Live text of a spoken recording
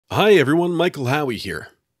Hi everyone, Michael Howie here.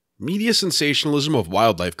 Media sensationalism of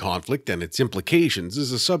wildlife conflict and its implications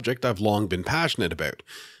is a subject I've long been passionate about.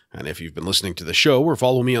 And if you've been listening to the show or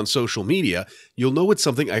follow me on social media, you'll know it's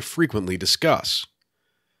something I frequently discuss.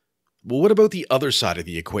 But what about the other side of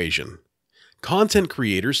the equation? Content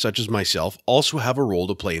creators such as myself also have a role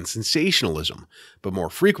to play in sensationalism, but more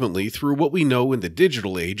frequently through what we know in the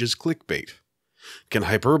digital age as clickbait. Can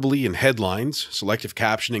hyperbole in headlines, selective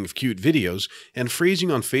captioning of cute videos, and phrasing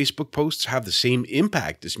on Facebook posts have the same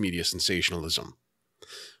impact as media sensationalism?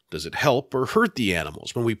 Does it help or hurt the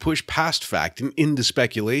animals when we push past fact and into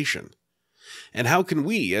speculation? And how can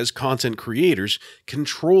we, as content creators,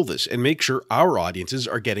 control this and make sure our audiences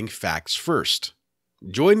are getting facts first?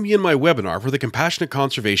 Join me in my webinar for the Compassionate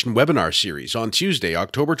Conservation webinar series on Tuesday,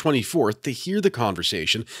 October 24th to hear the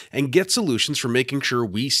conversation and get solutions for making sure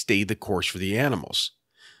we stay the course for the animals.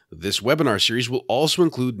 This webinar series will also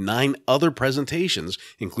include 9 other presentations,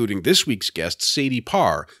 including this week's guest, Sadie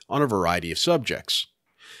Parr, on a variety of subjects.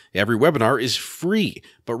 Every webinar is free,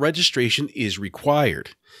 but registration is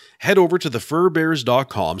required. Head over to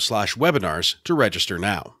thefurbears.com/webinars to register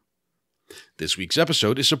now. This week's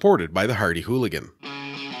episode is supported by the Hardy Hooligan.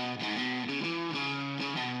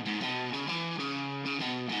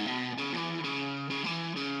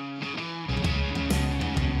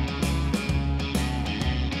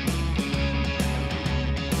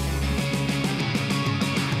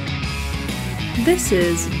 This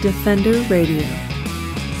is Defender Radio.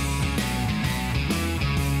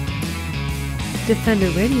 Defender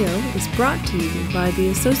Radio is brought to you by the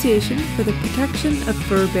Association for the Protection of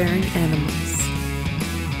Fur-Bearing Animals.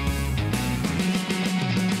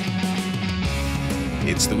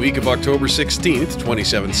 It's the week of October 16th,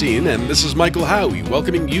 2017, and this is Michael Howie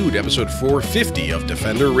welcoming you to episode 450 of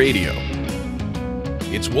Defender Radio.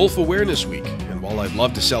 It's Wolf Awareness Week, and while I'd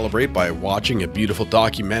love to celebrate by watching a beautiful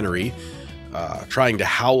documentary, trying to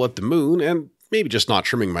howl at the moon, and maybe just not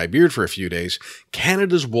trimming my beard for a few days,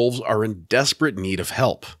 Canada's wolves are in desperate need of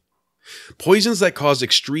help. Poisons that cause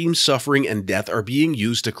extreme suffering and death are being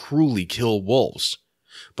used to cruelly kill wolves.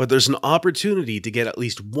 But there's an opportunity to get at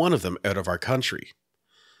least one of them out of our country.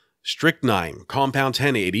 Strychnine, compound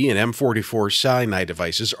 1080, and M44 cyanide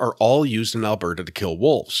devices are all used in Alberta to kill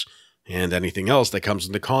wolves, and anything else that comes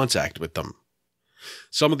into contact with them.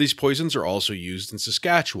 Some of these poisons are also used in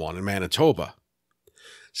Saskatchewan and Manitoba.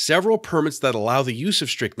 Several permits that allow the use of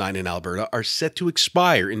strychnine in Alberta are set to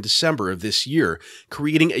expire in December of this year,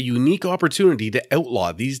 creating a unique opportunity to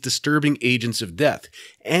outlaw these disturbing agents of death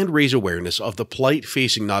and raise awareness of the plight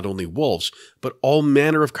facing not only wolves, but all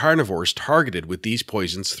manner of carnivores targeted with these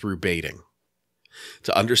poisons through baiting.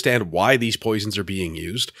 To understand why these poisons are being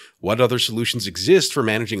used, what other solutions exist for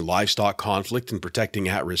managing livestock conflict and protecting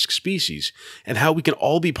at-risk species, and how we can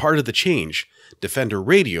all be part of the change, Defender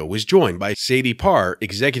Radio was joined by Sadie Parr,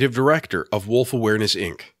 Executive Director of Wolf Awareness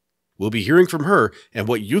Inc. We'll be hearing from her and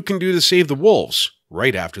what you can do to save the wolves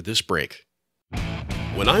right after this break.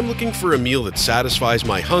 When I'm looking for a meal that satisfies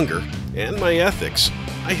my hunger and my ethics,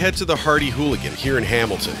 I head to the Hardy Hooligan here in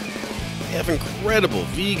Hamilton. They have incredible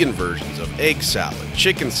vegan versions of egg salad,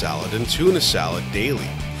 chicken salad, and tuna salad daily,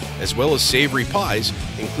 as well as savory pies,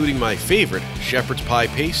 including my favorite, shepherd's pie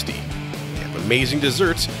pasty. They have amazing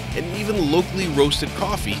desserts and even locally roasted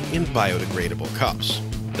coffee in biodegradable cups.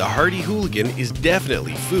 The Hardy Hooligan is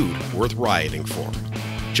definitely food worth rioting for.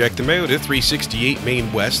 Check them out at 368 Main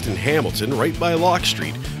West in Hamilton, right by Locke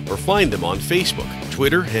Street, or find them on Facebook,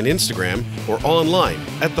 Twitter, and Instagram, or online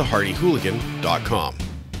at thehardyhooligan.com.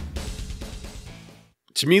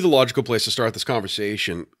 To me, the logical place to start this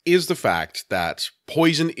conversation is the fact that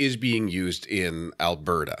poison is being used in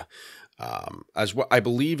Alberta, as well, I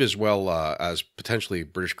believe, as well as potentially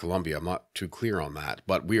British Columbia. I'm not too clear on that,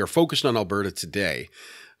 but we are focused on Alberta today.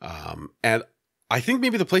 And I think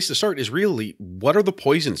maybe the place to start is really, what are the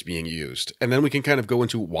poisons being used? And then we can kind of go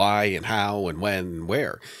into why and how and when and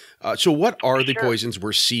where. So what are the poisons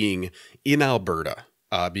we're seeing in Alberta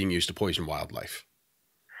being used to poison wildlife?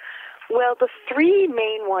 Well, the 3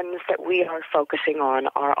 main ones that we are focusing on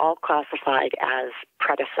are all classified as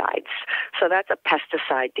predicides. So that's a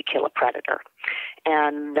pesticide to kill a predator.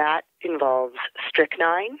 And that involves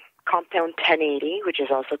strychnine, compound 1080, which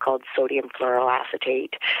is also called sodium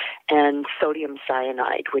fluoroacetate, and sodium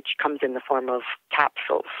cyanide, which comes in the form of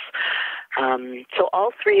capsules. So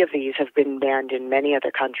all 3 of these have been banned in many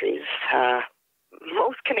other countries.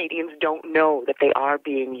 Most Canadians don't know that they are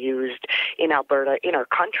being used in Alberta, in our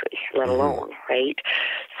country, let alone, right?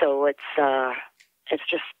 So it's a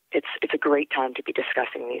great time to be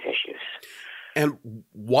discussing these issues. And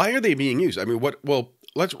why are they being used? I mean,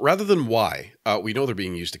 let's rather than why, we know they're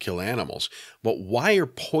being used to kill animals, but why are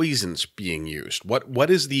poisons being used? What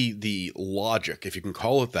is the logic, if you can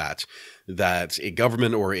call it that a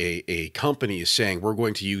government or a company is saying we're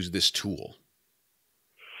going to use this tool?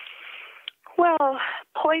 Well,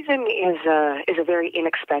 poison is a very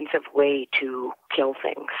inexpensive way to kill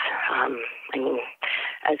things. I mean,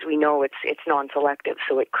 as we know, it's non-selective,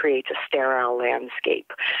 so it creates a sterile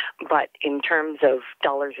landscape. But in terms of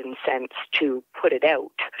dollars and cents to put it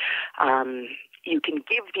out, you can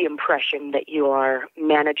give the impression that you are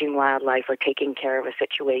managing wildlife or taking care of a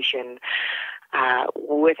situation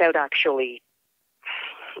without actually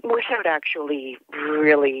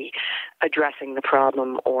really addressing the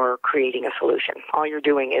problem or creating a solution. All you're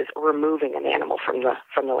doing is removing an animal from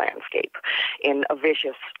the landscape in a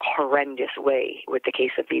vicious, horrendous way with the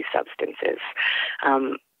case of these substances.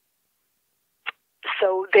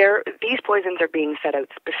 So these poisons are being set out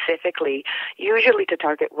specifically, usually to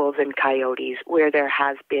target wolves and coyotes, where there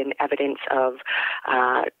has been evidence of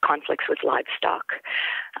conflicts with livestock.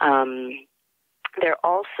 They're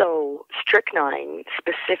also, strychnine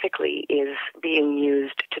specifically is being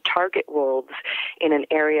used to target wolves in an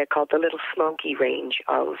area called the Little Smoky Range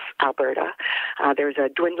of Alberta. There's a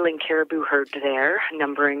dwindling caribou herd there,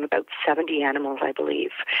 numbering about 70 animals, I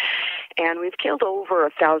believe. And we've killed over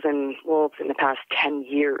 1,000 wolves in the past 10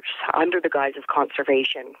 years under the guise of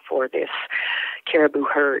conservation for this caribou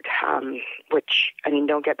herd, which, I mean,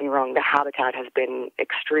 don't get me wrong, the habitat has been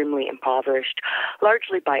extremely impoverished,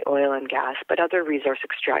 largely by oil and gas, but other resource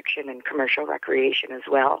extraction and commercial recreation as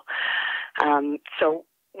well. So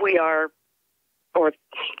we are, or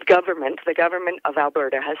the government of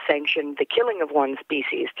Alberta has sanctioned the killing of one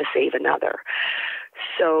species to save another.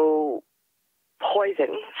 So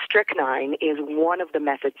poison, strychnine, is one of the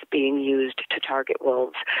methods being used to target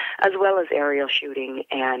wolves, as well as aerial shooting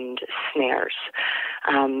and snares.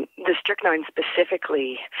 The strychnine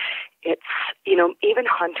specifically, it's, even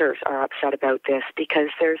hunters are upset about this because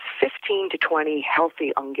there's 15 to 20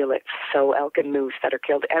 healthy ungulates, so elk and moose, that are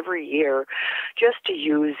killed every year just to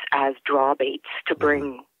use as draw baits to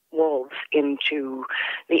bring wolves into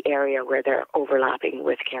the area where they're overlapping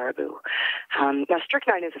with caribou. Now,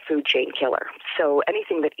 strychnine is a food chain killer, so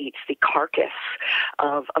anything that eats the carcass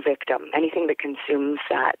of a victim, anything that consumes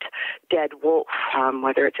that dead wolf,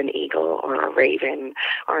 whether it's an eagle or a raven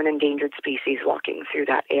or an endangered species walking through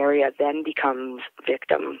that area, then becomes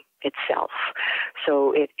victim itself.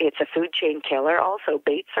 So it's a food chain killer. Also,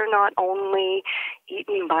 baits are not only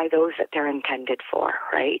eaten by those that they're intended for,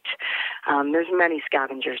 right? There's many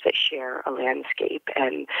scavengers that share a landscape,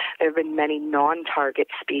 and there have been many non-target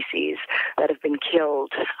species that have been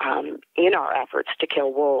killed in our efforts to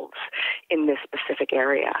kill wolves in this specific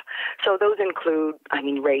area. So those include,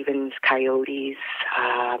 ravens, coyotes,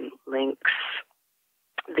 lynx.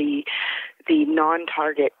 The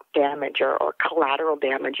non-target damage or collateral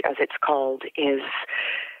damage, as it's called, is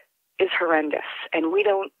horrendous, and we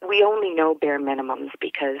only know bare minimums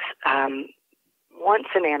because once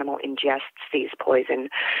an animal ingests these poison,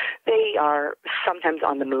 they are sometimes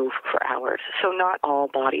on the move for hours. So not all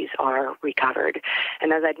bodies are recovered.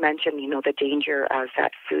 And as I'd mentioned, the danger as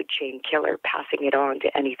that food chain killer passing it on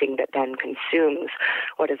to anything that then consumes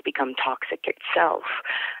what has become toxic itself,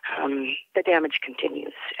 the damage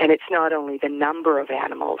continues. And it's not only the number of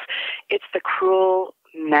animals, it's the cruel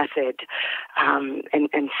method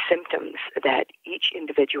and symptoms that each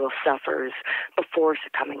individual suffers before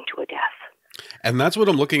succumbing to a death. And that's what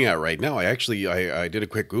I'm looking at right now. I did a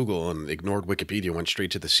quick Google and ignored Wikipedia, went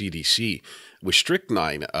straight to the CDC. With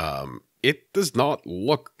strychnine, it does not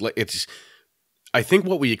look like it's... I think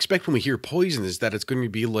what we expect when we hear poison is that it's going to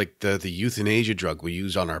be like the euthanasia drug we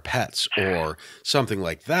use on our pets or something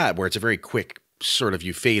like that, where it's a very quick sort of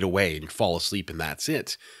you fade away and fall asleep and that's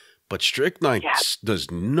it. But strychnine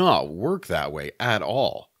does not work that way at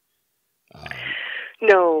all.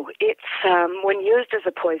 No, it's when used as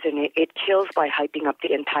a poison, it kills by hyping up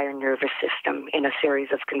the entire nervous system in a series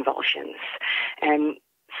of convulsions. And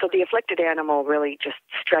so the afflicted animal really just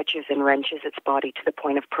stretches and wrenches its body to the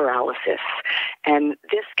point of paralysis. And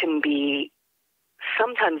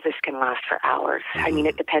sometimes this can last for hours.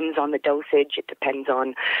 It depends on the dosage. It depends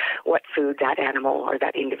on what food that animal or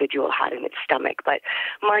that individual had in its stomach. But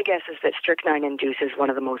my guess is that strychnine induces one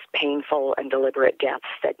of the most painful and deliberate deaths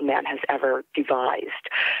that man has ever devised.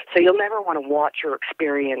 So you'll never want to watch or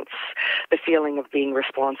experience the feeling of being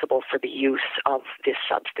responsible for the use of this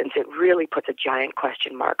substance. It really puts a giant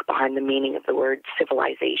question mark behind the meaning of the word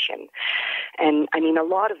civilization. And a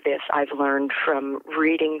lot of this I've learned from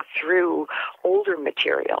reading through older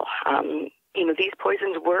material. these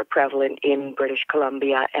poisons were prevalent in British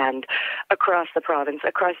Columbia and across the province,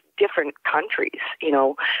 across different countries,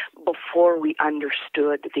 before we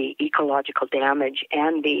understood the ecological damage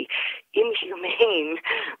and the inhumane,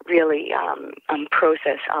 really,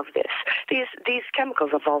 process of this. These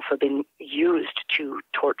chemicals have also been used to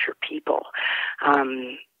torture people.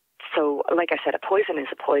 So, like I said, a poison is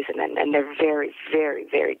a poison, and they're very, very,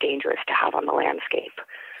 very dangerous to have on the landscape.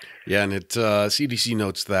 Yeah, and CDC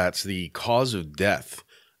notes that the cause of death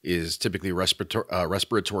is typically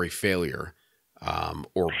respiratory failure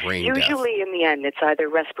or brain death. Usually, in the end, it's either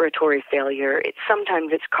respiratory failure.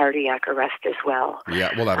 Sometimes it's cardiac arrest as well.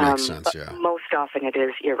 Yeah, well, that makes sense. Yeah, most often it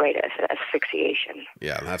is. You're right, asphyxiation.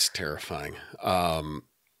 Yeah, that's terrifying.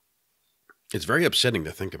 It's very upsetting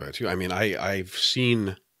to think about too. I mean, I've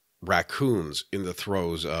seen raccoons in the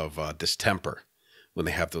throes of distemper when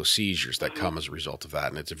they have those seizures that come as a result of that.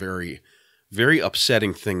 And it's a very, very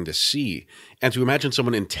upsetting thing to see. And to imagine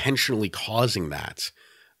someone intentionally causing that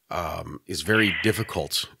is very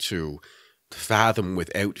difficult to fathom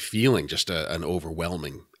without feeling just an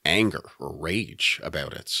overwhelming anger or rage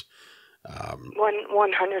about it.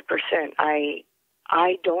 100%.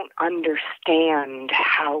 I don't understand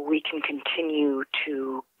how we can continue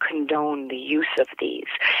to condone the use of these.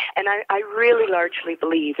 And I really largely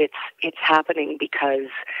believe it's happening because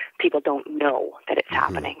people don't know that it's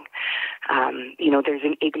happening. There's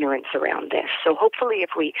an ignorance around this. So hopefully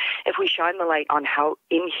if we shine the light on how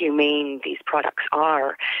inhumane these products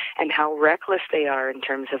are and how reckless they are in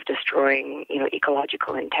terms of destroying,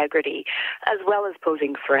 ecological integrity, as well as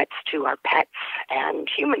posing threats to our pets and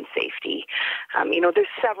human safety, there's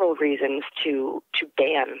several reasons to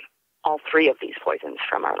ban all three of these poisons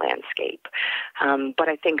from our landscape. But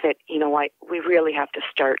I think that, we really have to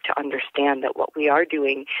start to understand that what we are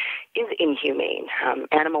doing is inhumane.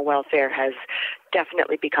 Animal welfare has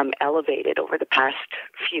definitely become elevated over the past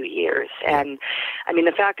few years. And I mean,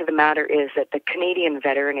 the fact of the matter is that the Canadian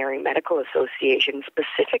Veterinary Medical Association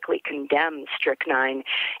specifically condemns strychnine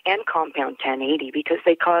and compound 1080 because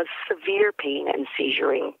they cause severe pain and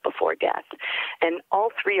seizuring before death. And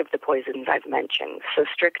all three of the poisons I've mentioned, so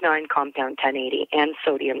strychnine, compound 1080, and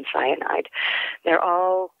sodium cyanide, they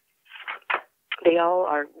all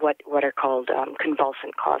are what are called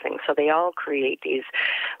convulsant causing. So they all create these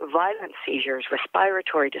violent seizures,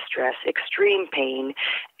 respiratory distress, extreme pain,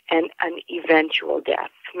 and an eventual death,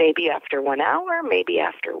 maybe after 1 hour, maybe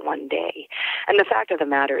after 1 day. And the fact of the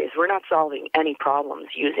matter is we're not solving any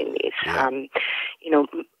problems using these.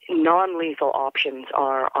 Non-lethal options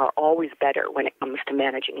are always better when it comes to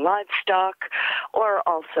managing livestock, or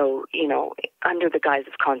also, under the guise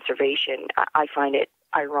of conservation. I find it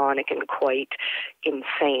ironic and quite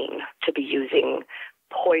insane to be using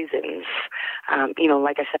poisons,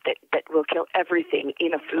 like I said, that will kill everything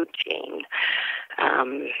in a food chain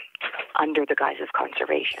under the guise of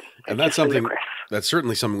conservation. And that's that's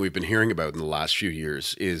certainly something we've been hearing about in the last few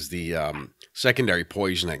years is the secondary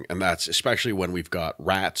poisoning. And that's especially when we've got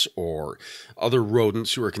rats or other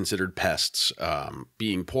rodents who are considered pests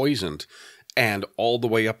being poisoned, and all the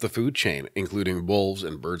way up the food chain, including wolves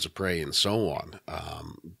and birds of prey and so on,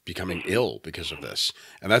 becoming ill because of this.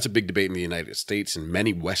 And that's a big debate in the United States and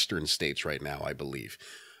many Western states right now, I believe.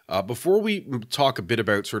 Before we talk a bit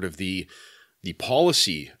about sort of the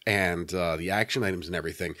policy and the action items and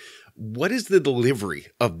everything, what is the delivery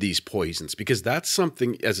of these poisons? Because that's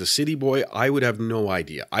something, as a city boy, I would have no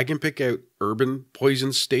idea. I can pick out urban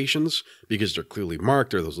poison stations because they're clearly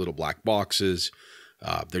marked. They're those little black boxes.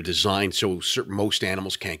 They're designed so most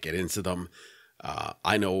animals can't get into them.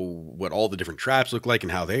 I know what all the different traps look like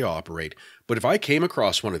and how they operate. But if I came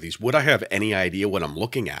across one of these, would I have any idea what I'm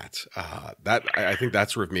looking at? I think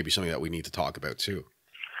that's sort of maybe something that we need to talk about too.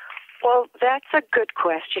 Well, that's a good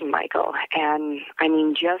question, Michael. And I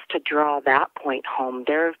mean, just to draw that point home,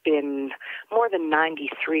 there have been more than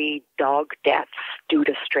 93 dog deaths due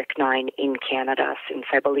to strychnine in Canada since,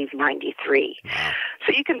 I believe, 93. Wow.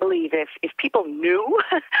 So you can believe if people knew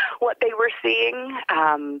what they were seeing,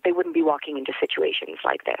 they wouldn't be walking into situations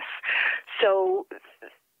like this. So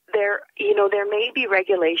there may be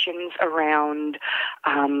regulations around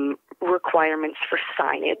requirements for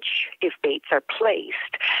signage if baits are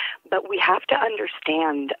placed, but we have to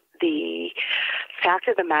understand the fact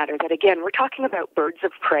of the matter that, again, we're talking about birds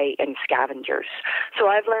of prey and scavengers. So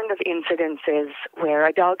I've learned of incidences where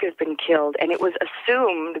a dog has been killed and it was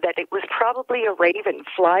assumed that it was probably a raven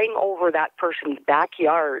flying over that person's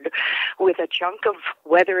backyard with a chunk of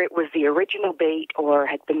whether it was the original bait or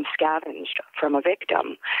had been scavenged from a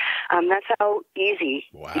victim. That's how easy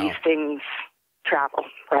these things travel,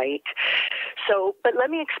 right? But let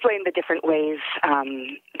me explain the different ways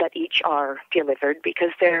that each are delivered,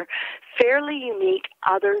 because they're fairly unique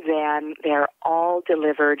other than they're all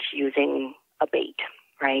delivered using a bait,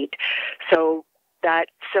 right? So that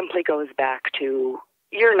simply goes back to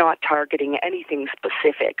you're not targeting anything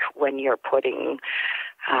specific when you're putting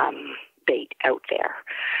bait out there.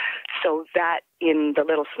 So that in the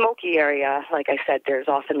Little Smoky area, like I said, there's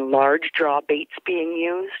often large draw baits being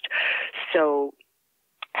used. So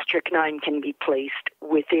strychnine can be placed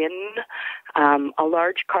within a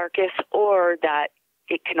large carcass, or that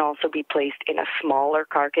it can also be placed in a smaller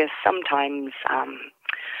carcass. Sometimes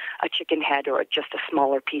a chicken head or just a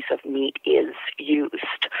smaller piece of meat is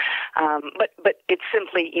used. But it's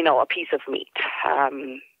simply, a piece of meat.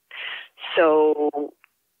 So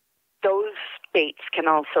those baits can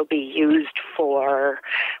also be used for,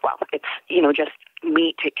 it's, just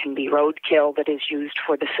meat. It can be roadkill that is used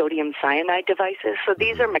for the sodium cyanide devices. So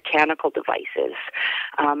these are mechanical devices.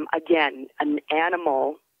 Again, an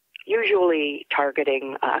animal, usually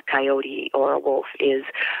targeting a coyote or a wolf, is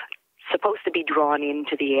supposed to be drawn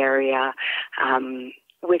into the area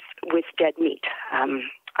with dead meat.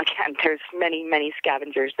 Again, there's many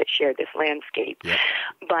scavengers that share this landscape. Yep.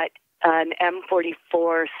 But an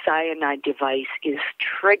M44 cyanide device is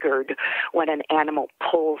triggered when an animal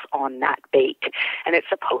pulls on that bait, and it's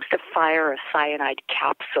supposed to fire a cyanide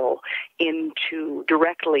capsule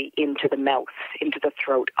directly into the mouth, into the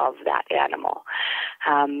throat of that animal.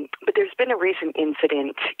 But there's been a recent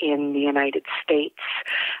incident in the United States.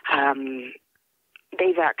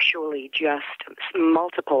 They've actually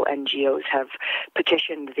multiple NGOs have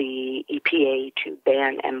petitioned the EPA to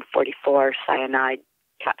ban M44 cyanide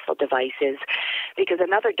capsule devices, because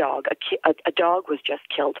another dog, a dog was just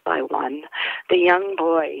killed by one. The young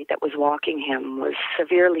boy that was walking him was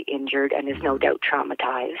severely injured and is no doubt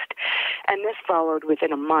traumatized. And this followed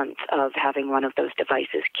within a month of having one of those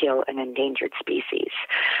devices kill an endangered species.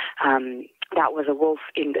 That was a wolf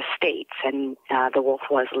in the States, and the wolf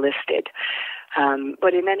was listed.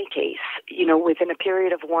 But in any case, within a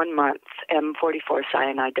period of 1 month, M44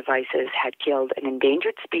 cyanide devices had killed an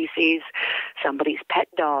endangered species, somebody's pet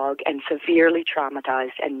dog, and severely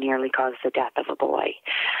traumatized and nearly caused the death of a boy.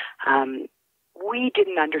 We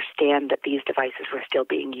didn't understand that these devices were still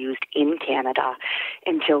being used in Canada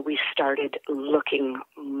until we started looking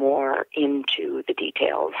more into the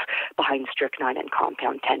details behind strychnine and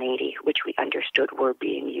compound 1080, which we understood were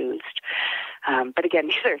being used. But again,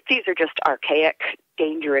 these are just archaic,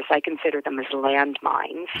 dangerous. I consider them as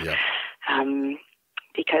landmines. Yeah.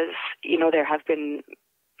 Because,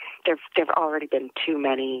 there've already been too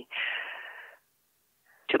many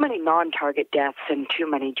non-target deaths and too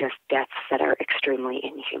many just deaths that are extremely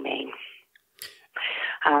inhumane.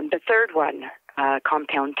 The third one,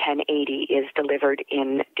 compound 1080, is delivered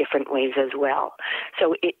in different ways as well.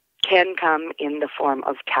 So it can come in the form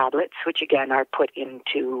of tablets, which again are put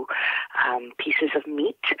into pieces of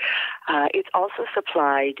meat. It's also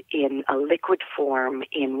supplied in a liquid form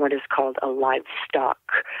in what is called a livestock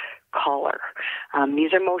collar.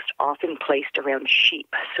 These are most often placed around sheep.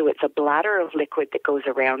 So it's a bladder of liquid that goes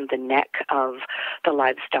around the neck of the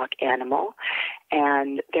livestock animal.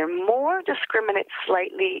 And they're more discriminate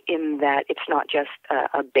slightly in that it's not just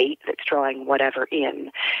a bait that's drawing whatever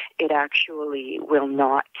in. It actually will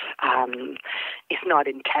not, it's not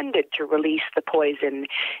intended to release the poison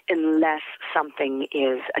unless something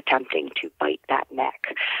is attempting to bite that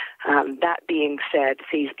neck. That being said,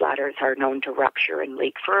 these bladders are known to rupture and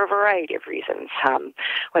leak for a variety of reasons,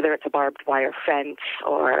 whether it's a barbed wire fence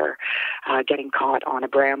or getting caught on a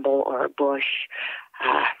bramble or a bush.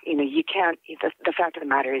 You can't, the fact of the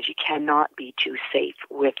matter is you cannot be too safe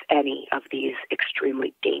with any of these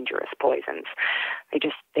extremely dangerous poisons.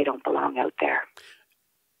 They don't belong out there.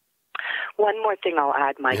 One more thing I'll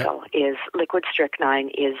add, Michael, is liquid strychnine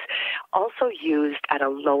is also used at a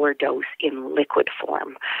lower dose in liquid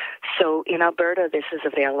form. So in Alberta, this is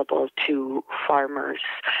available to farmers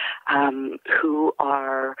who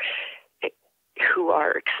are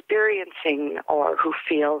experiencing or who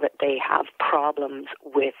feel that they have problems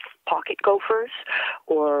with pocket gophers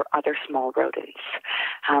or other small rodents.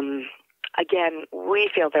 Again, we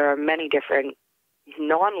feel there are many different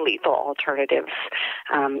non-lethal alternatives.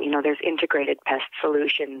 There's integrated pest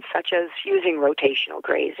solutions such as using rotational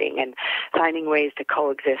grazing and finding ways to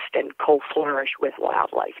coexist and co-flourish with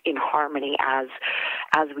wildlife in harmony as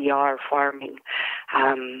we are farming.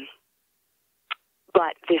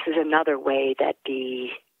 But this is another way that the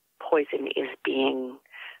poison is being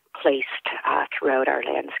placed throughout our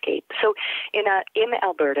landscape. So in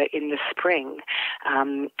Alberta in the spring,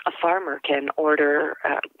 a farmer can order,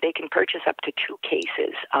 they can purchase up to 2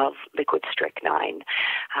 cases of liquid strychnine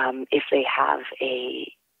if they have an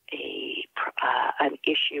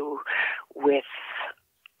issue with,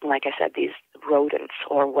 like I said, these rodents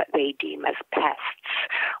or what they deem as pests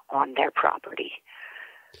on their property.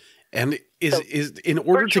 And is in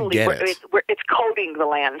order to get it's coating the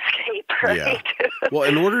landscape, right? Yeah. Well,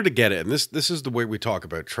 in order to get it, and this is the way we talk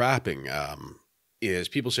about trapping, is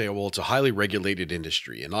people say, oh, well, it's a highly regulated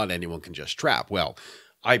industry and not anyone can just trap. Well,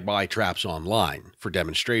 I buy traps online for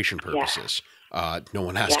demonstration purposes. Yeah. No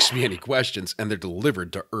one asks me any questions, and they're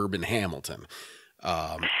delivered to urban Hamilton.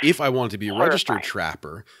 If I wanted to be a registered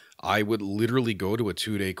trapper, I would literally go to a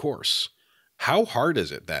 2-day course. How hard is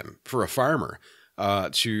it then for a farmer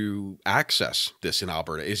to access this in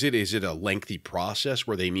Alberta? Is it a lengthy process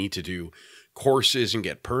where they need to do courses and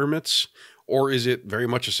get permits? Or is it very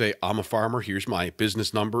much to say, I'm a farmer, here's my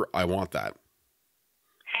business number, I want that?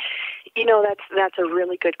 You know, that's a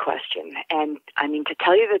really good question. And I mean, to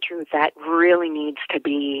tell you the truth, that really needs to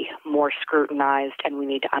be more scrutinized, and we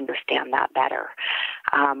need to understand that better.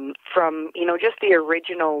 From, just the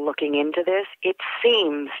original looking into this, it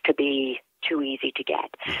seems to be too easy to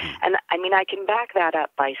get. And I mean, I can back that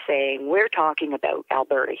up by saying we're talking about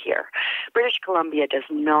Alberta here. British Columbia does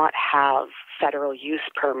not have federal use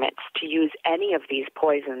permits to use any of these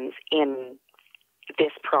poisons in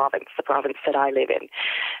this province, the province that I live in.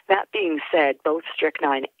 That being said, both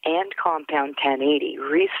strychnine and compound 1080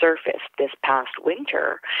 resurfaced this past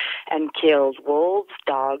winter and killed wolves,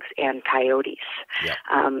 dogs, and coyotes. Yeah.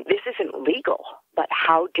 This isn't legal, but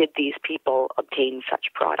how did these people obtain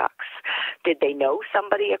such products? Did they know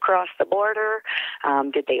somebody across the border?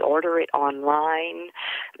 Did they order it online?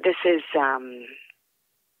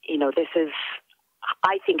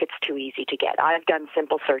 I think it's too easy to get. I've done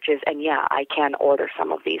simple searches, and yeah, I can order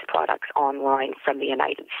some of these products online from the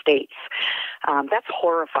United States. That's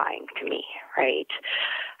horrifying to me, right?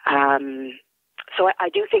 So I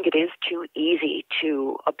do think it is too easy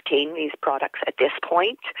to obtain these products at this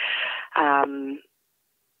point.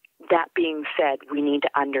 That being said, we need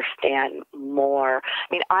to understand more. I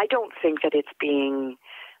mean, I don't think that it's being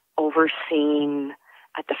overseen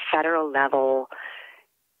at the federal level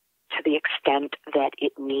to the extent that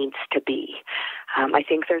it needs to be. I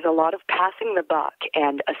think there's a lot of passing the buck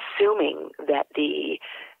and assuming that the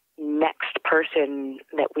next person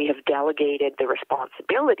that we have delegated the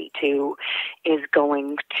responsibility to is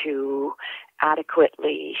going to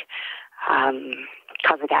adequately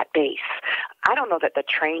cover that base. I don't know that the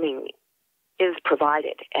training is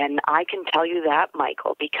provided, and I can tell you that,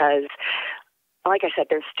 Michael, because, like I said,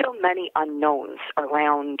 there's still many unknowns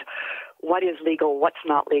around what is legal, what's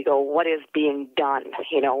not legal, what is being done,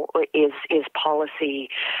 is policy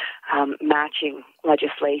matching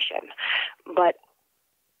legislation. But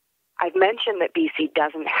I've mentioned that BC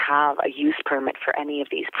doesn't have a use permit for any of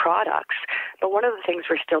these products, but one of the things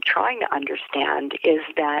we're still trying to understand is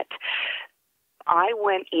that I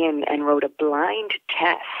went in and wrote a blind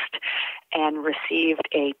test and received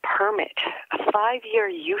a permit, a 5-year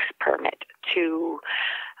use permit to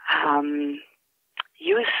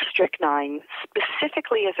use strychnine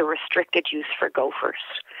specifically as a restricted use for gophers.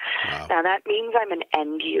 Wow. Now, that means I'm an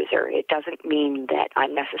end user. It doesn't mean that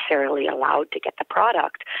I'm necessarily allowed to get the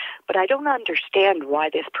product, but I don't understand why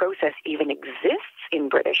this process even exists in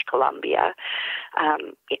British Columbia.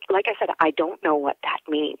 Like I said, I don't know what that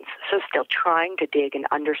means. So still trying to dig and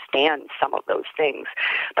understand some of those things.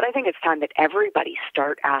 But I think it's time that everybody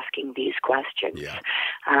start asking these questions. Yeah.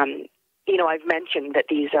 I've mentioned that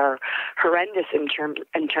these are horrendous in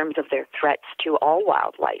terms of their threats to all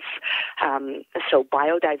wildlife. So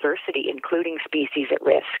biodiversity, including species at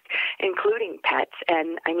risk, including pets.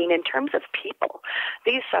 And I mean, in terms of people,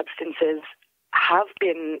 these substances have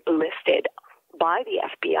been listed by the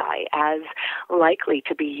FBI as likely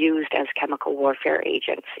to be used as chemical warfare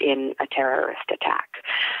agents in a terrorist attack.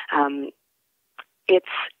 It's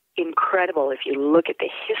incredible if you look at the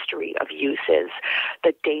history of uses,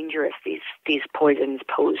 the dangerous these poisons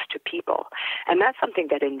pose to people. And that's something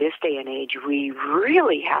that in this day and age we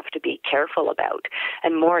really have to be careful about,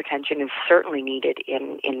 and more attention is certainly needed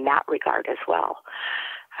in that regard as well.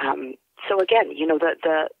 So again,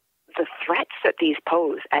 the threats that these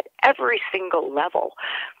pose at every single level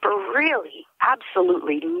for really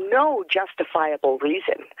absolutely no justifiable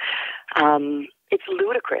reason. It's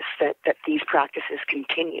ludicrous that these practices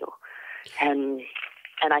continue. And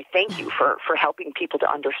I thank you for helping people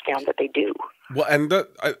to understand that they do. Well, and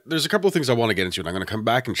there's a couple of things I want to get into, and I'm going to come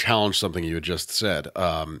back and challenge something you had just said.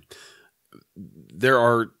 There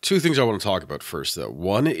are two things I want to talk about first, though.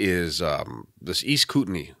 One is this East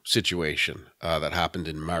Kootenay situation that happened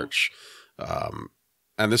in March.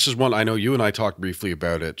 And this is one, I know you and I talked briefly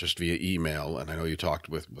about it just via email, and I know you talked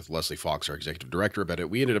with Leslie Fox, our executive director, about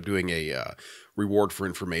it. We ended up doing a reward for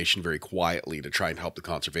information very quietly to try and help the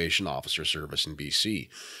Conservation Officer Service in BC.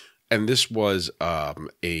 And this was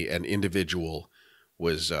an individual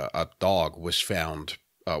a dog was found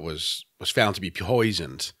to be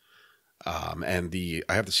poisoned. And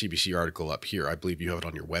I have the CBC article up here. I believe you have it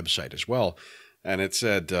on your website as well. And it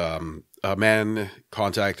said, a man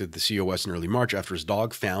contacted the COS in early March after his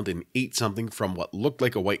dog found and ate something from what looked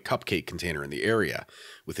like a white cupcake container in the area.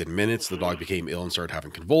 Within minutes, the dog became ill and started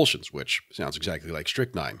having convulsions, which sounds exactly like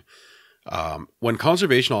strychnine. When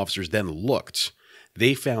conservation officers then looked,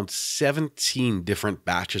 they found 17 different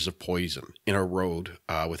batches of poison in a road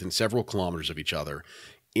within several kilometers of each other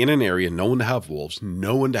in an area known to have wolves,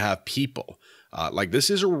 known to have people. This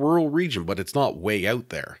is a rural region, but it's not way out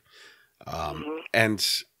there. And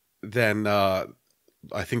then I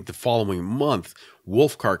think the following month,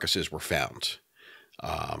 wolf carcasses were found.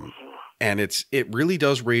 And it really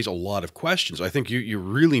does raise a lot of questions. I think you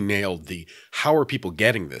really nailed how are people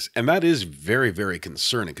getting this? And that is very, very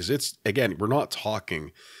concerning because we're not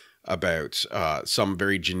talking about some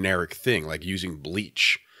very generic thing like using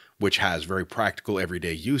bleach, which has very practical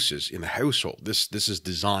everyday uses in the household. This is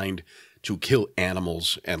designed to kill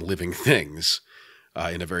animals and living things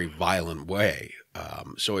in a very violent way.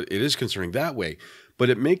 So it is concerning that way.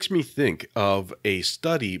 But it makes me think of a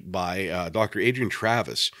study by Dr. Adrian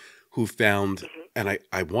Travis, who found, and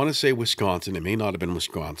I want to say Wisconsin, it may not have been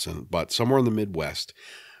Wisconsin, but somewhere in the Midwest,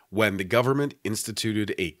 when the government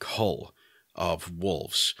instituted a cull of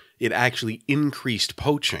wolves, it actually increased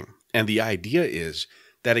poaching. And the idea is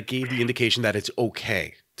that it gave the indication that it's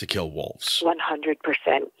okay to kill wolves.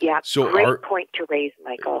 100%. Yeah. So great point to raise,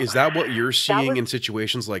 Michael. Is that what you're seeing in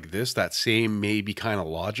situations like this? That same maybe kind of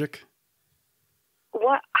logic?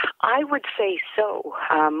 What I would say so.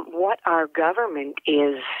 What our government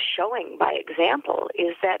is showing by example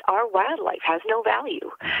is that our wildlife has no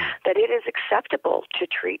value, that it is acceptable to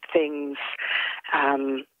treat things,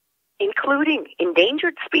 including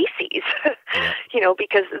endangered species,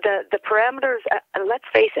 because the parameters, let's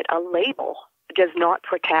face it, a label does not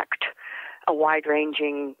protect a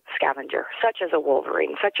wide-ranging scavenger, such as a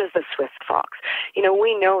wolverine, such as the swift fox.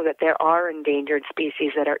 We know that there are endangered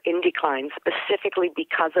species that are in decline specifically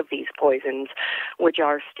because of these poisons, which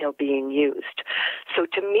are still being used. So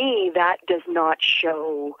to me, that does not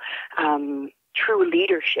show true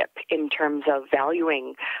leadership in terms of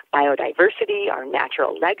valuing biodiversity, our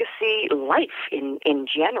natural legacy, life in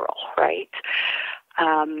general, right?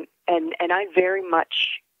 And I very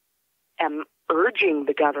much am urging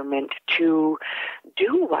the government to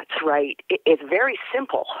do what's right. It's very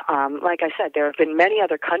simple. Like I said, there have been many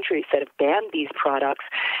other countries that have banned these products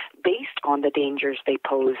based on the dangers they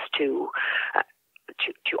pose to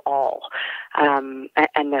all and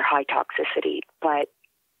their high toxicity. But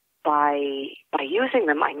by using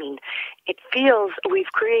them, it feels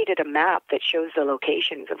we've created a map that shows the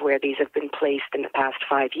locations of where these have been placed in the past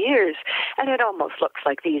 5 years, and it almost looks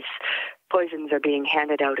like these poisons are being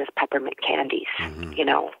handed out as peppermint candies, And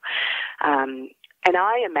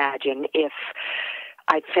I imagine if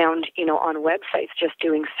I'd found, on websites just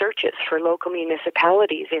doing searches for local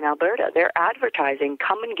municipalities in Alberta, they're advertising,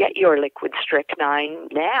 come and get your liquid strychnine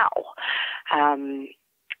now.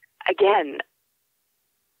 Again,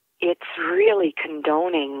 it's really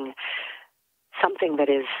condoning something that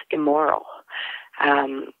is immoral.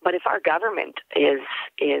 But if our government is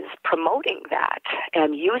promoting that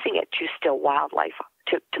and using it to still wildlife,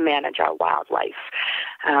 to manage our wildlife,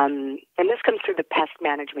 and this comes through the Pest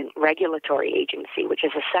Management Regulatory Agency, which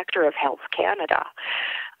is a sector of Health Canada,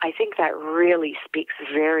 I think that really speaks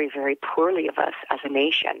very, very poorly of us as a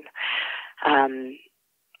nation.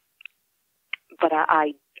 But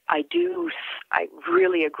I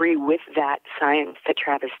really agree with that science that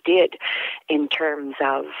Travis did in terms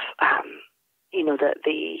of,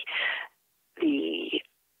 the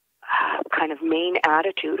kind of main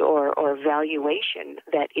attitude or valuation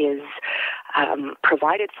that is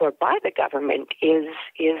provided for by the government is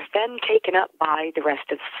then taken up by the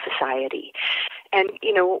rest of society. And,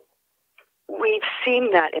 we've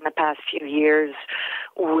seen that in the past few years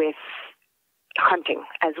with hunting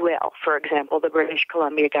as well. For example, the British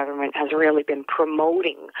Columbia government has really been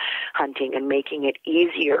promoting hunting and making it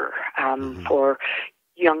easier for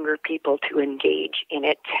younger people to engage in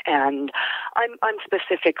it. And I'm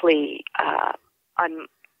specifically, I'm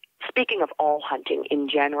speaking of all hunting in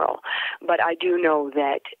general, but I do know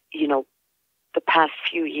that, the past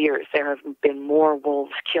few years, there have been more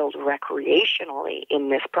wolves killed recreationally in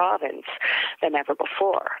this province than ever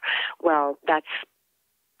before. Well, that's,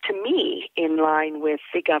 to me, in line with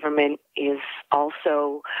the government is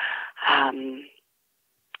also,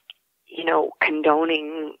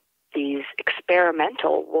 condoning these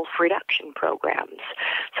experimental wolf reduction programs.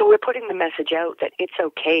 So we're putting the message out that it's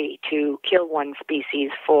okay to kill one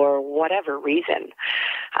species for whatever reason,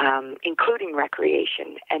 including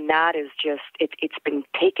recreation. And that is just, it's been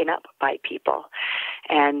taken up by people.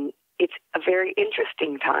 And it's a very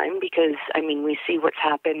interesting time because, we see what's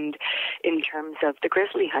happened in terms of the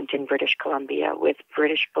grizzly hunt in British Columbia, with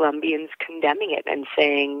British Columbians condemning it and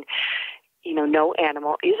saying, no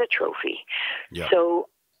animal is a trophy. Yep. So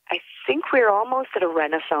I think we're almost at a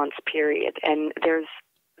renaissance period, and there's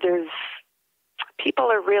people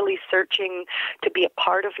are really searching to be a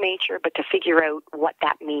part of nature, but to figure out what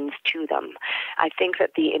that means to them. I think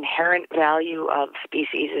that the inherent value of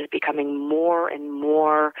species is becoming more and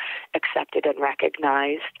more accepted and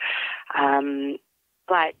recognized.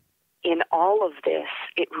 But in all of this,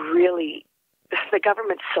 the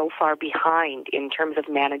government's so far behind in terms of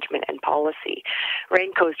management and policy.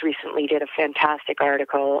 Raincoast recently did a fantastic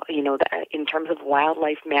article, in terms of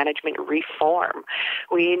wildlife management reform.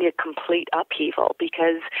 We need a complete upheaval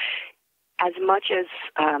because as much as,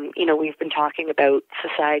 we've been talking about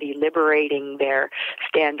society liberating their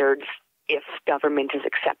standards if government is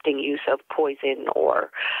accepting use of poison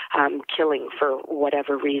or killing for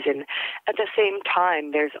whatever reason. At the same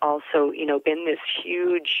time, there's also, been this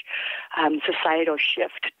huge societal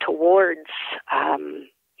shift towards,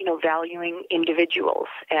 valuing individuals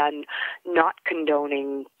and not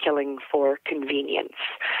condoning killing for convenience.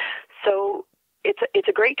 So it's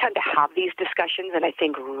a great time to have these discussions and I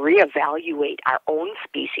think reevaluate our own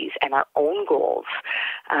species and our own goals.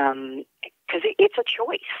 Because it's a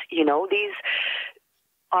choice,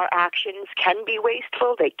 our actions can be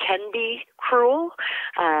wasteful, they can be cruel,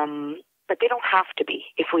 but they don't have to be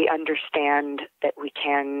if we understand that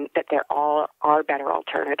that there are better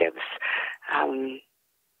alternatives,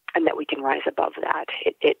 and that we can rise above that.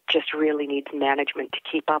 It just really needs management to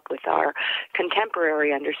keep up with our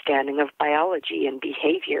contemporary understanding of biology and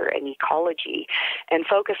behavior and ecology and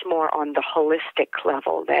focus more on the holistic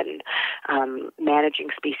level than managing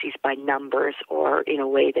species by numbers or in a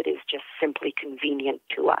way that is just simply convenient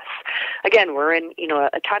to us. Again, we're in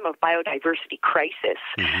a time of biodiversity crisis.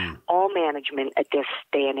 Mm-hmm. All management at this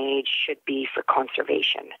day and age should be for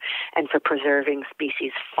conservation and for preserving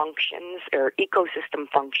species functions or ecosystem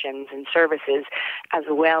functions and services as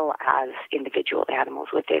well as individual animals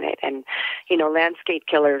within it. And, landscape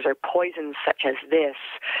killers or poisons such as this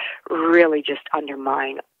really just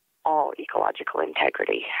undermine all ecological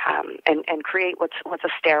integrity and create what's a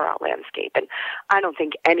sterile landscape. And I don't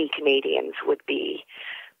think any Canadians would be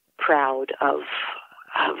proud of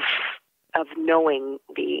knowing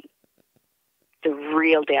the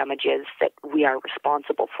real damages that we are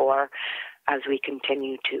responsible for as we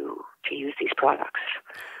continue to use these products.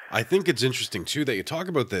 I think it's interesting, too, that you talk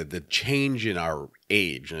about the change in our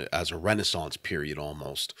age as a renaissance period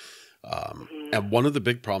almost. And one of the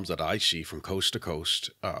big problems that I see from coast to coast,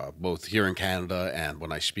 both here in Canada and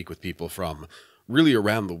when I speak with people from really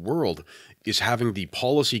around the world, is having the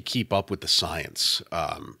policy keep up with the science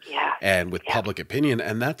and with public opinion.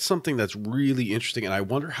 And that's something that's really interesting. And I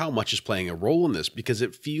wonder how much is playing a role in this, because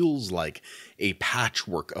it feels like a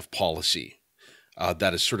patchwork of policy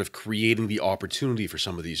that is sort of creating the opportunity for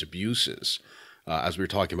some of these abuses, as we were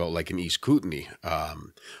talking about, like in East Kootenay.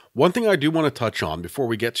 One thing I do want to touch on before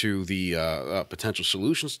we get to the potential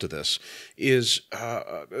solutions to this is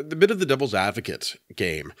the bit of the devil's advocate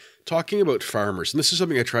game, talking about farmers. And this is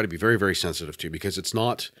something I try to be very, very sensitive to, because it's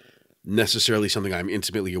not necessarily something I'm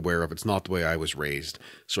intimately aware of. It's not the way I was raised.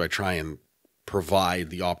 So I try and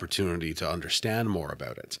provide the opportunity to understand more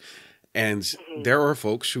about it. And there are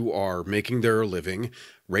folks who are making their living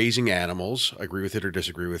raising animals. Agree with it or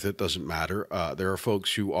disagree with it, doesn't matter. There are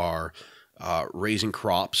folks who are raising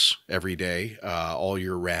crops every day, all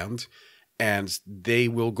year round, and they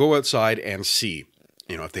will go outside and see,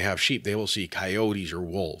 if they have sheep, they will see coyotes or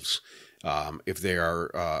wolves. If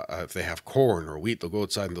they have corn or wheat, they'll go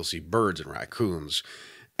outside and they'll see birds and raccoons.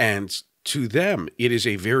 And to them, it is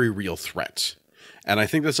a very real threat. And I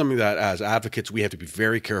think that's something that as advocates, we have to be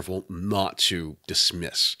very careful not to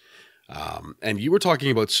dismiss. And you were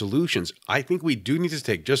talking about solutions. I think we do need to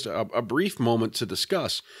take just a brief moment to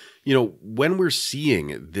discuss, when we're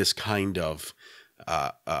seeing this kind of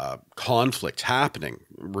conflict happening,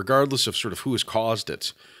 regardless of sort of who has caused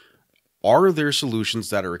it, are there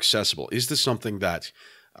solutions that are accessible? Is this something that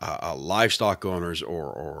livestock owners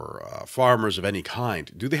or farmers of any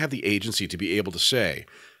kind, do they have the agency to be able to say,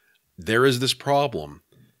 there is this problem,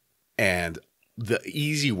 and the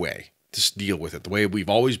easy way to deal with it, the way we've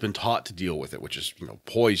always been taught to deal with it, which is,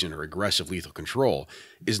 poison or aggressive lethal control,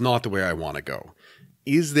 is not the way I want to go?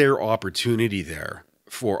 Is there opportunity there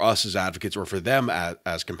for us as advocates, or for them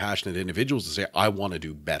as compassionate individuals, to say, I want to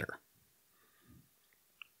do better?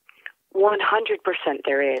 100%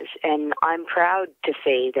 there is, and I'm proud to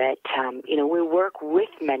say that, we work with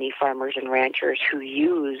many farmers and ranchers who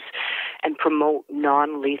use and promote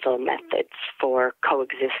non-lethal methods for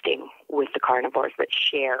coexisting with the carnivores that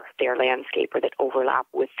share their landscape or that overlap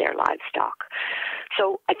with their livestock.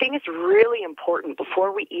 So I think it's really important,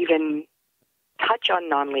 before we even touch on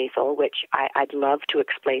non-lethal, which I'd love to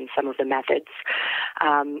explain some of the methods,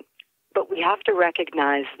 but we have to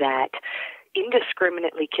recognize that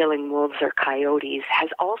indiscriminately killing wolves or coyotes has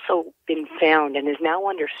also been found and is now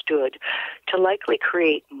understood to likely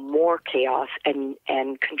create more chaos and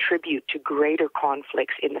contribute to greater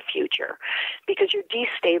conflicts in the future, because you're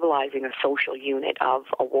destabilizing a social unit of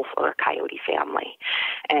a wolf or a coyote family.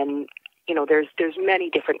 And there's many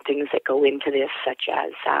different things that go into this, such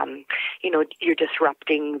as, you're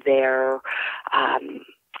disrupting their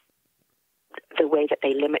the way that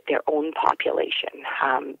they limit their own population,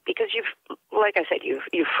 because like I said,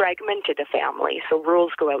 you've fragmented a family, so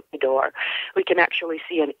rules go out the door. We can actually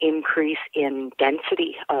see an increase in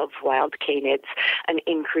density of wild canids, an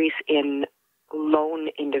increase in lone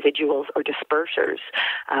individuals or dispersers.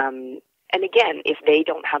 And again, if they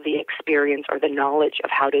don't have the experience or the knowledge of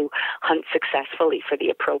how to hunt successfully for the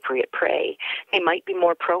appropriate prey, they might be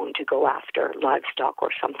more prone to go after livestock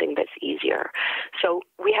or something that's easier. So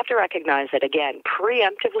we have to recognize that, again,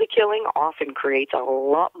 preemptively killing often creates a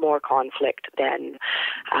lot more conflict than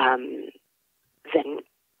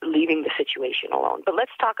leaving the situation alone. But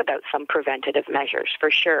let's talk about some preventative measures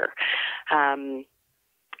for sure.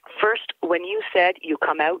 First, when you said you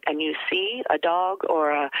come out and you see a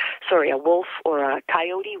wolf or a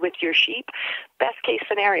coyote with your sheep, best case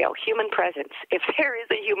scenario, human presence. If there is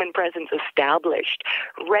a human presence established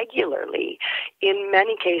regularly, in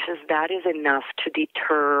many cases that is enough to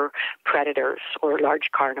deter predators or large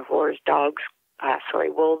carnivores,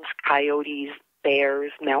 wolves, coyotes,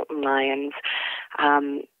 bears, mountain lions.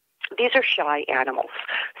 These are shy animals.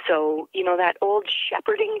 So, that old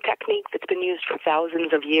shepherding technique that's been used for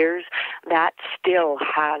thousands of years, that still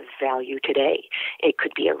has value today. It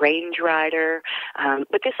could be a range rider,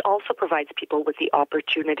 but this also provides people with the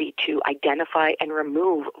opportunity to identify and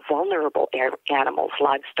remove vulnerable animals,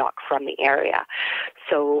 livestock, from the area.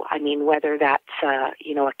 So, whether that's,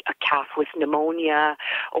 a calf with pneumonia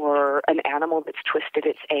or an animal that's twisted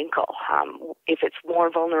its ankle, if it's more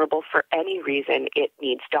vulnerable for any reason, it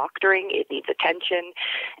needs doctoring, it needs attention,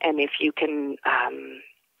 and if you can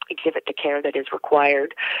give it the care that is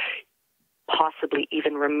required, possibly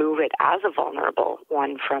even remove it as a vulnerable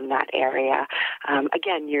one from that area,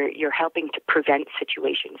 again, you're helping to prevent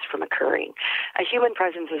situations from occurring. A human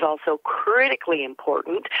presence is also critically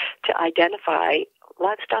important to identify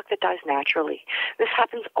livestock that dies naturally. This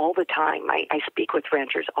happens all the time. I speak with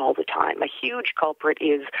ranchers all the time. A huge culprit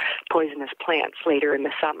is poisonous plants later in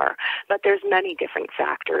the summer, but there's many different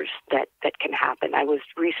factors that can happen. I was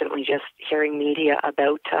recently just hearing media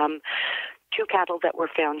about two cattle that were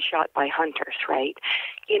found shot by hunters, right?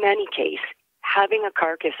 In any case, having a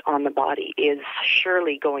carcass on the body is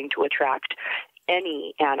surely going to attract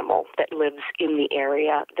any animal that lives in the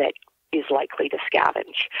area that is likely to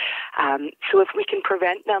scavenge. So if we can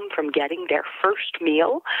prevent them from getting their first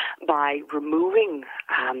meal by removing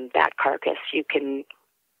that carcass, you can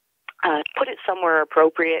put it somewhere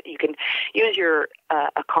appropriate. You can use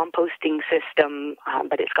a composting system,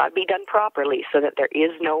 but it's got to be done properly so that there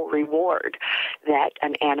is no reward that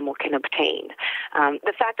an animal can obtain.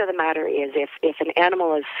 The fact of the matter is, if an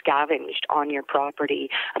animal is scavenged on your property,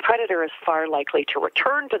 a predator is far likely to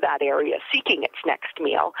return to that area seeking its next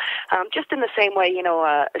meal. Just in the same way,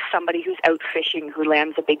 somebody who's out fishing who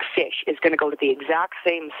lands a big fish is going to go to the exact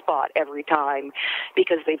same spot every time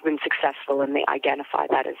because they've been successful and they identify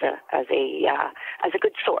that as a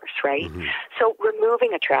good source, right? Mm-hmm. So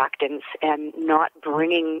removing attractants and not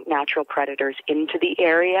bringing natural predators into the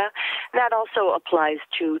area, that also applies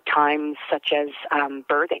to times such as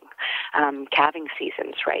birthing, calving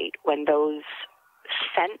seasons, right? When those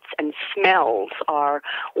scents and smells are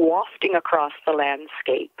wafting across the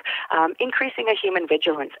landscape, increasing a human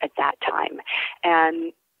vigilance at that time.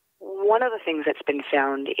 And one of the things that's been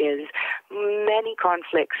found is many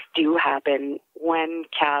conflicts do happen when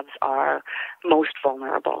calves are most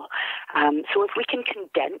vulnerable. So if we can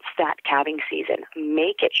condense that calving season,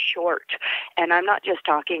 make it short, and I'm not just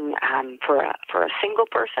talking for a single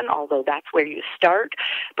person, although that's where you start,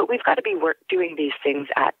 but we've got to be doing these things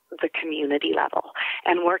at the community level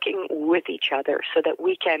and working with each other so that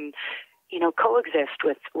we can, coexist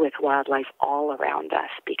with wildlife all around us,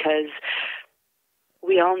 because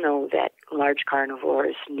we all know that large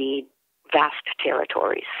carnivores need vast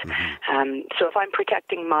territories. Mm-hmm. So if I'm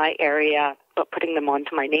protecting my area but putting them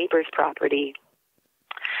onto my neighbor's property,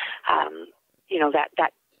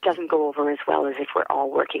 that doesn't go over as well as if we're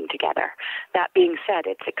all working together. That being said,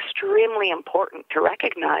 it's extremely important to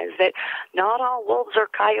recognize that not all wolves or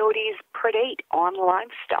coyotes predate on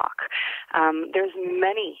livestock. There's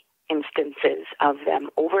many instances of them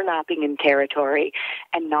overlapping in territory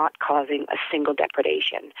and not causing a single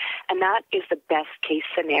depredation. And that is the best case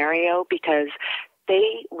scenario, because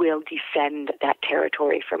they will defend that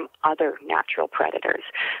territory from other natural predators.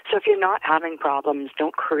 So if you're not having problems,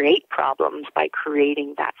 don't create problems by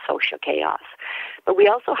creating that social chaos. But we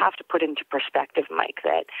also have to put into perspective, Mike,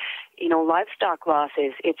 that, livestock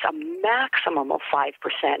losses, it's a maximum of 5%,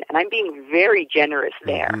 and I'm being very generous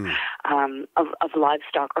there, of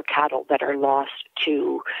livestock or cattle that are lost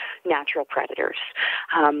to natural predators.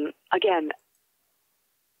 Again,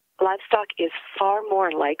 livestock is far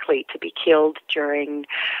more likely to be killed during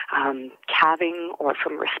calving or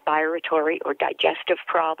from respiratory or digestive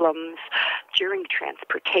problems, during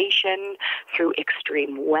transportation, through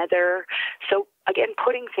extreme weather. So again,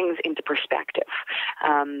 putting things into perspective.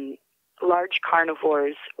 Large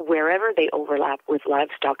carnivores, wherever they overlap with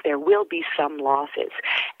livestock, there will be some losses.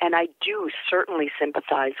 And I do certainly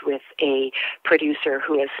sympathize with a producer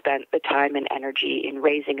who has spent the time and energy in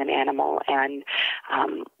raising an animal and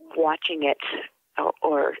watching it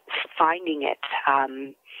or finding it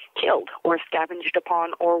killed or scavenged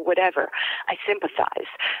upon or whatever. I sympathize.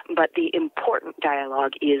 But the important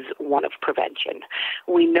dialogue is one of prevention.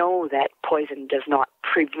 We know that poison does not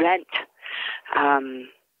prevent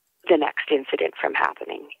the next incident from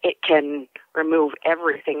happening. It can remove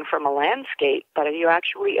everything from a landscape, but are you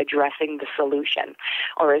actually addressing the solution?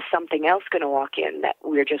 Or is something else going to walk in that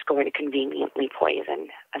we're just going to conveniently poison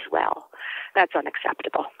as well? That's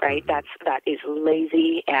unacceptable, right? That is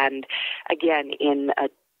lazy, and again, in an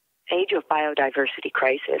age of biodiversity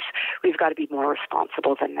crisis, we've got to be more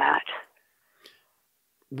responsible than that.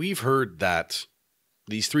 We've heard that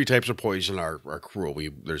these three types of poison are cruel.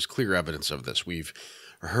 There's clear evidence of this. We've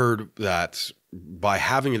heard that by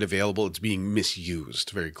having it available, it's being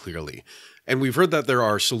misused very clearly. And we've heard that there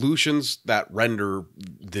are solutions that render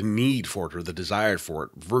the need for it or the desire for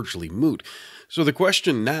it virtually moot. So the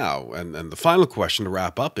question now, and the final question to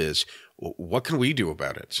wrap up, is what can we do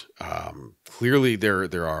about it? Clearly,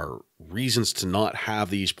 there are reasons to not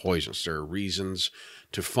have these poisons. There are reasons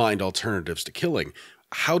to find alternatives to killing.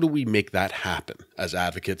 How do we make that happen as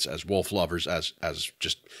advocates, as wolf lovers, as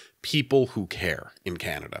just people who care in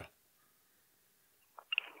Canada?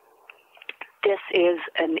 This is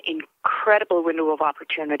an incredible window of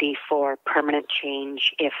opportunity for permanent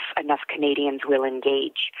change if enough Canadians will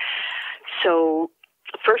engage. So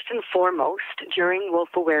first and foremost, during Wolf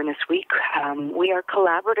Awareness Week, we are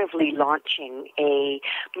collaboratively launching a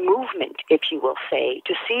movement, if you will say,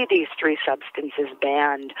 to see these three substances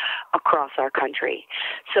banned across our country.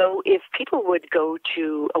 So if people would go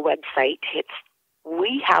to a website, it's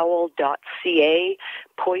wehowl.ca,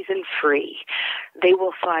 poison free. They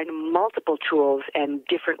will find multiple tools and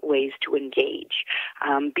different ways to engage,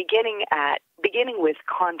 beginning with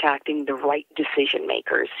contacting the right decision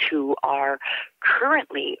makers who are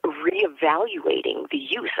currently reevaluating the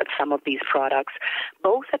use of some of these products,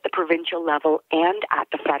 both at the provincial level and at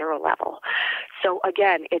the federal level. So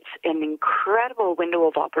again, it's an incredible window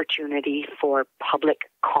of opportunity for public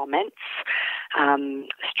comments.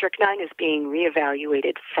 Strychnine is being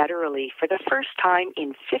reevaluated federally for the first time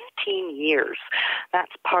in 15 years.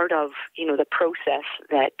 That's part of, the process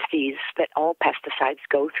that all pesticides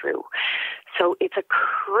go through. So it's a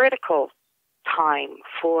critical time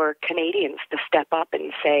for Canadians to step up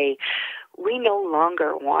and say, we no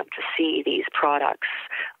longer want to see these products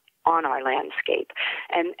on our landscape.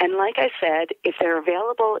 And like I said, if they're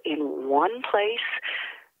available in one place,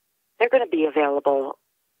 they're going to be available.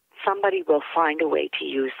 Somebody will find a way to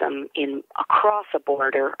use them across a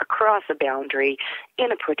border, across a boundary,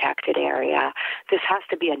 in a protected area. This has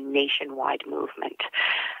to be a nationwide movement.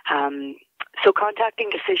 So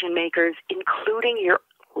contacting decision makers, including your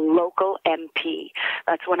local MP.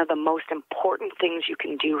 That's one of the most important things you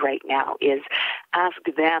can do right now, is ask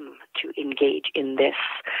them to engage in this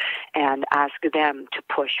and ask them to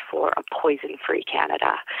push for a poison-free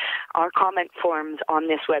Canada. Our comment forms on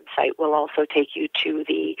this website will also take you to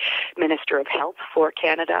the Minister of Health for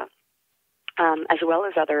Canada, as well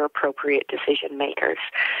as other appropriate decision makers.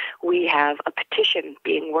 We have a petition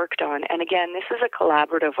being worked on, and again, this is a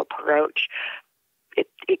collaborative approach.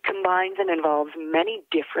 It combines and involves many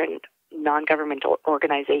different non-governmental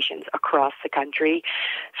organizations across the country.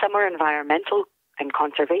 Some are environmental and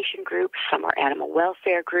conservation groups, some are animal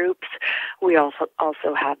welfare groups. We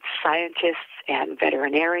also have scientists and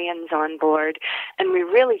veterinarians on board, and we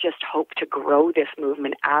really just hope to grow this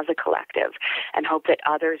movement as a collective and hope that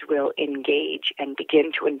others will engage and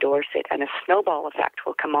begin to endorse it, and a snowball effect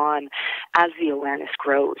will come on as the awareness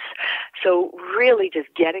grows. So really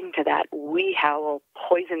just getting to that We Howl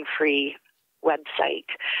poison-free website,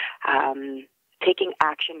 taking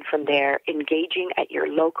action from there, engaging at your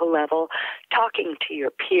local level, talking to your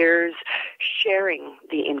peers, sharing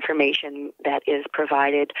the information that is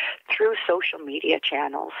provided through social media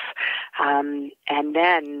channels, and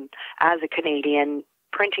then as a Canadian,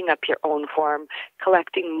 printing up your own form,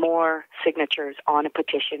 collecting more signatures on a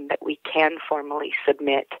petition that we can formally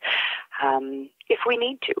submit if we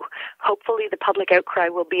need to. Hopefully the public outcry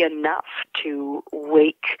will be enough to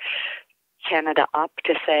wake Canada up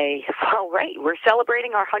to say, well, right, we're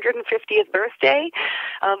celebrating our 150th birthday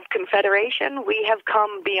of Confederation. We have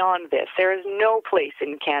come beyond this. There is no place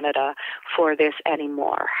in Canada for this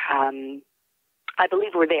anymore. I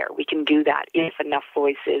believe we're there. We can do that if enough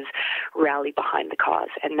voices rally behind the cause.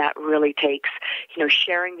 And that really takes,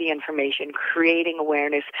 sharing the information, creating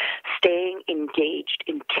awareness, staying engaged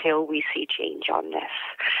until we see change on this.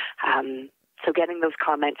 So getting those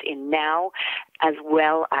comments in now, as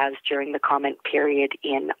well as during the comment period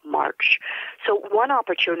in March. So one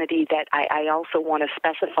opportunity that I also want to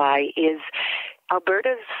specify is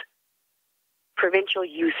Alberta's provincial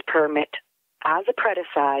use permit as a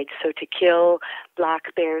predicide, so to kill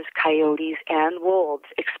black bears, coyotes, and wolves,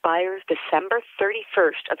 expires December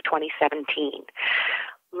 31st of 2017.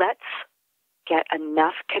 Let's get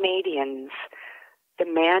enough Canadians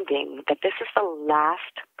demanding that this is the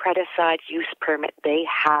last predicide use permit they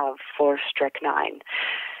have for strychnine.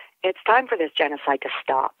 It's time for this genocide to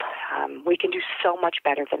stop. We can do so much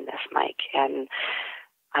better than this, Mike, and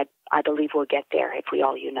I believe we'll get there if we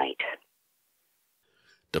all unite.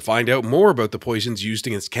 To find out more about the poisons used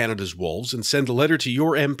against Canada's wolves and send a letter to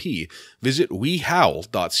your MP, visit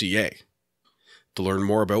wehowl.ca. To learn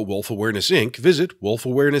more about Wolf Awareness Inc., visit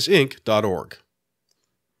wolfawarenessinc.org.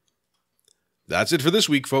 That's it for this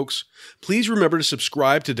week, folks. Please remember to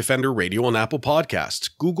subscribe to Defender Radio on Apple Podcasts,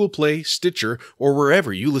 Google Play, Stitcher, or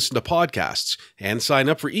wherever you listen to podcasts, and sign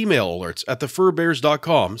up for email alerts at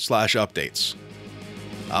thefurbears.com/updates.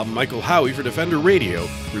 I'm Michael Howie for Defender Radio,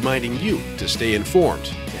 reminding you to stay informed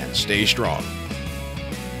and stay strong.